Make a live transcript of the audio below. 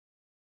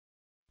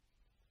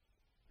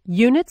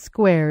Unit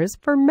squares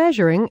for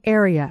measuring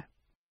area.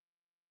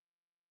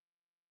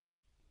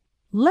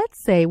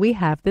 Let's say we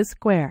have this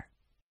square.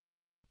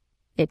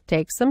 It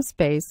takes some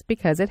space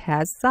because it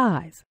has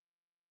size.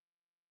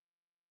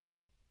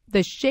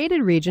 The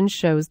shaded region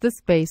shows the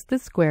space the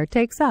square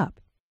takes up.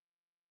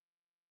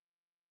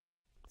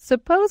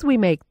 Suppose we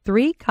make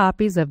 3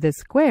 copies of this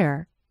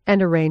square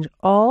and arrange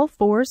all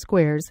 4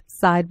 squares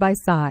side by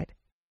side.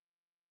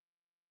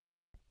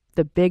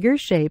 The bigger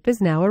shape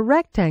is now a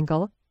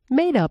rectangle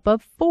made up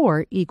of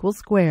 4 equal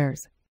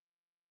squares.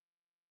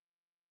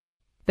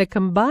 The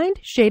combined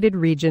shaded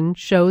region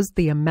shows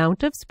the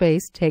amount of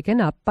space taken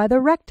up by the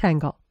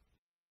rectangle.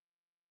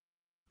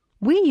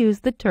 We use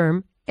the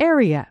term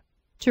area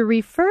to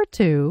refer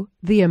to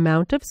the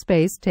amount of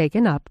space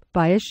taken up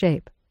by a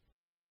shape.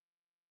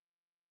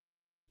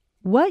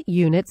 What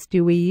units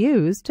do we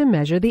use to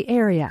measure the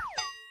area?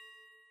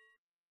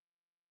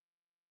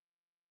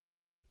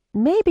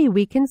 Maybe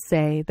we can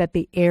say that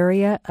the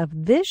area of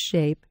this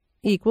shape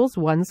equals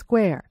 1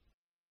 square,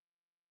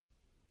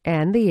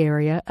 and the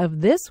area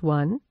of this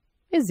one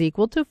is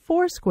equal to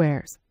 4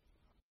 squares.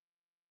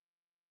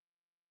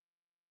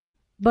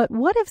 But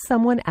what if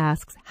someone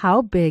asks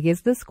how big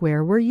is the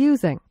square we're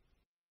using?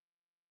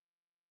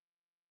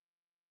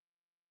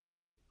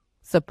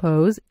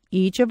 Suppose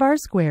each of our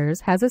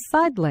squares has a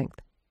side length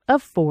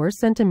of 4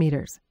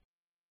 centimeters.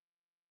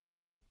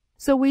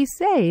 So we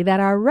say that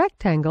our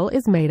rectangle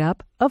is made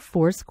up of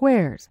 4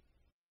 squares,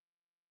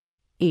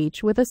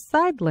 each with a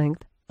side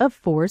length of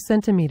 4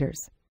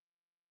 centimeters.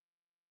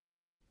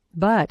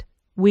 But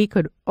we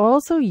could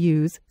also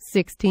use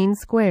 16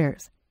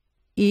 squares,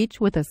 each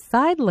with a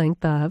side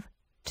length of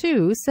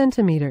 2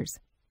 centimeters,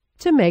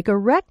 to make a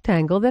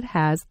rectangle that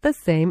has the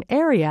same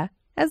area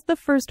as the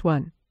first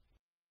one.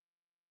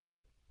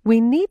 We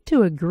need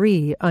to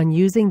agree on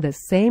using the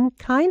same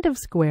kind of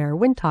square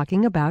when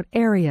talking about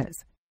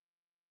areas.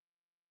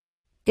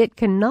 It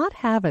cannot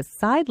have a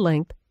side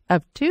length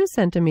of 2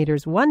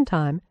 centimeters one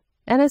time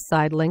and a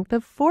side length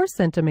of 4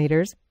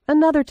 centimeters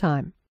another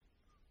time,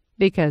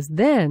 because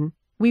then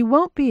we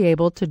won't be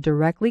able to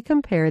directly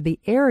compare the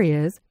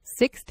areas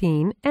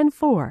 16 and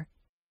 4.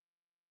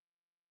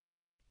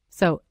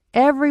 So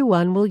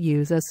everyone will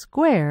use a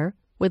square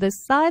with a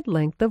side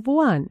length of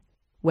 1,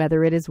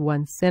 whether it is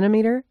 1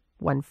 centimeter,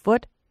 1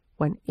 foot,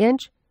 1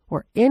 inch,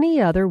 or any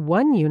other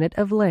 1 unit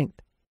of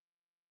length.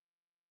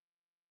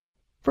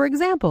 For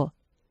example,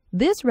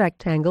 this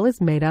rectangle is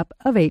made up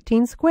of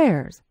 18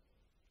 squares,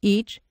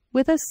 each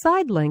with a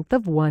side length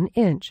of 1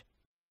 inch.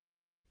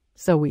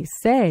 So we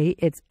say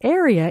its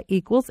area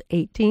equals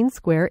 18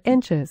 square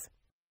inches.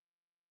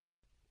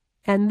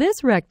 And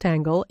this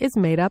rectangle is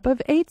made up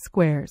of 8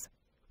 squares,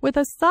 with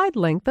a side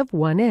length of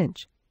 1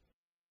 inch.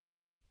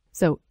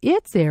 So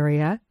its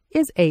area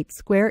is 8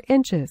 square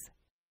inches.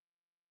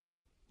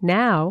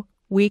 Now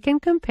we can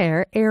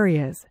compare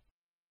areas.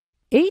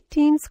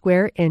 18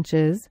 square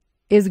inches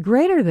is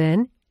greater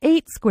than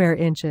 8 square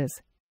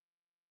inches.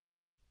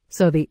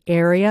 So the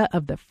area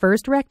of the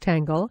first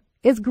rectangle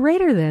is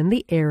greater than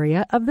the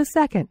area of the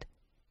second.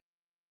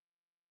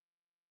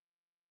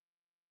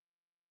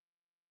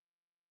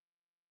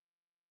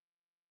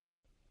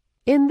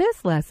 In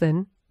this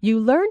lesson, you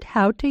learned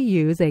how to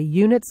use a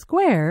unit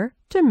square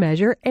to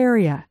measure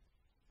area.